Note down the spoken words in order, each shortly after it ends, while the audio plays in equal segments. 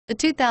The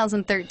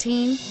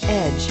 2013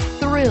 Edge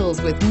thrills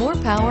with more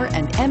power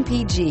and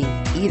MPG.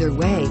 Either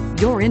way,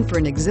 you're in for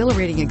an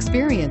exhilarating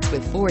experience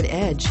with Ford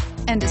Edge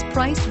and is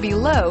priced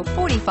below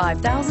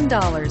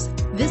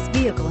 $45,000. This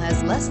vehicle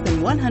has less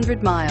than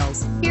 100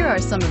 miles. Here are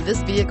some of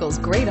this vehicle's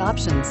great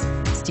options: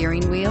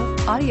 steering wheel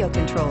audio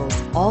controls,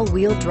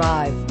 all-wheel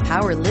drive,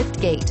 power lift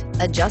gate,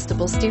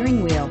 adjustable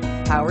steering wheel,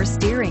 power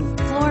steering,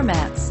 floor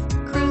mats,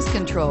 cruise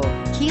control,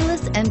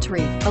 keyless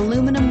entry,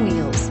 aluminum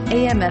wheels,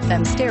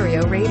 AM/FM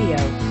stereo radio.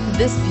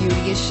 This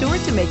beauty is sure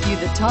to make you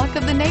the talk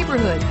of the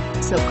neighborhood.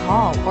 So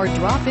call or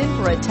drop in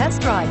for a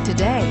test drive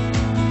today.